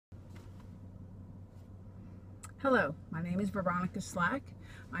Hello, my name is Veronica Slack.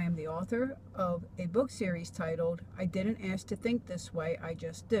 I am the author of a book series titled, I Didn't Ask to Think This Way, I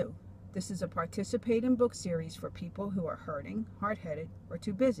Just Do. This is a participating book series for people who are hurting, hard-headed, or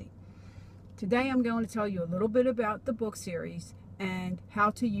too busy. Today I'm going to tell you a little bit about the book series and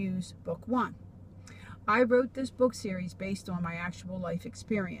how to use book one. I wrote this book series based on my actual life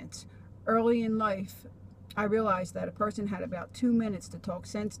experience. Early in life, I realized that a person had about 2 minutes to talk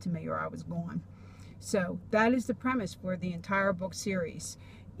sense to me or I was gone. So that is the premise for the entire book series.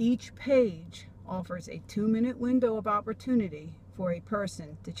 Each page offers a 2-minute window of opportunity for a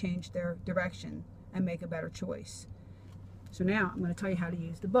person to change their direction and make a better choice. So now I'm going to tell you how to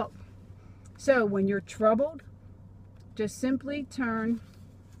use the book. So when you're troubled, just simply turn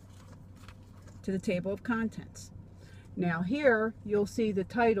to the table of contents. Now here you'll see the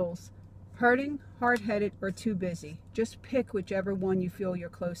titles, Hurting, Hard-Headed, or Too Busy. Just pick whichever one you feel you're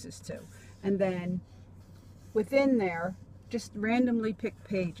closest to. And then within there, just randomly pick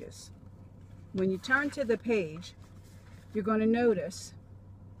pages. When you turn to the page, you're going to notice,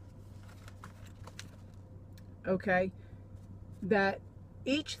 okay, that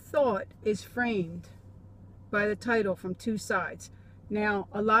each thought is framed by the title from two sides. Now,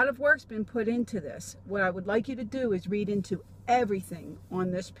 a lot of work's been put into this. What I would like you to do is read into everything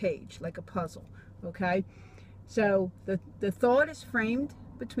on this page, like a puzzle, okay? So the thought is framed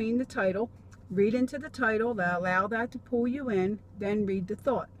between the title. Read into the title, allow that to pull you in, then read the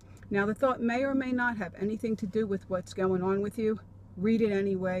thought. Now the thought may or may not have anything to do with what's going on with you. Read it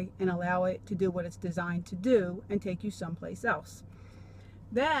anyway and allow it to do what it's designed to do and take you someplace else.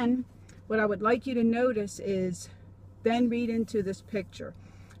 Then what I would like you to notice is then read into this picture.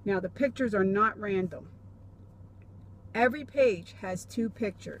 Now the pictures are not random. Every page has two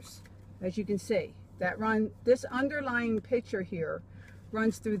pictures, as you can see. This underlying picture here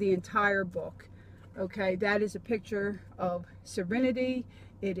runs through the entire book. Okay, that is a picture of serenity.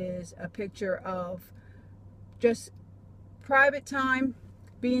 It is a picture of just private time,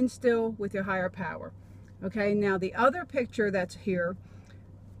 being still with your higher power. Okay, now the other picture that's here,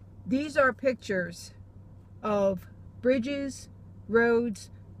 these are pictures of bridges, roads,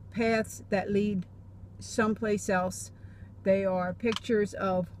 paths that lead someplace else. They are pictures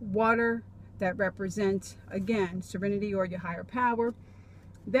of water that represent, again, serenity or your higher power.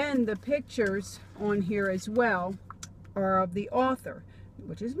 Then the pictures on here as well are of the author,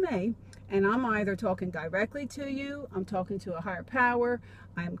 which is me, and I'm either talking directly to you, I'm talking to a higher power,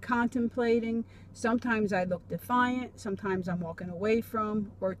 I'm contemplating, sometimes I look defiant, sometimes I'm walking away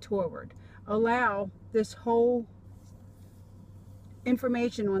from or toward. Allow this whole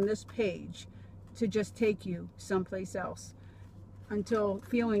information on this page to just take you someplace else until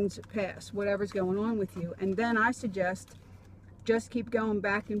feelings pass, whatever's going on with you. And then I suggest just keep going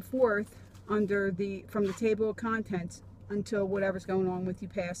back and forth from the table of contents until whatever's going on with you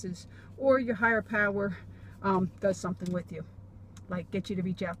passes, or your higher power does something with you, like get you to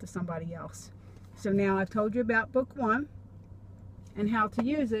reach out to somebody else. So now I've told you about book one and how to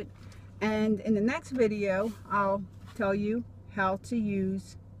use it, and in the next video I'll tell you how to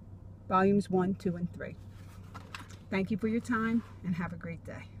use volumes 1, 2, and 3. Thank you for your time and have a great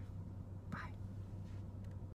day.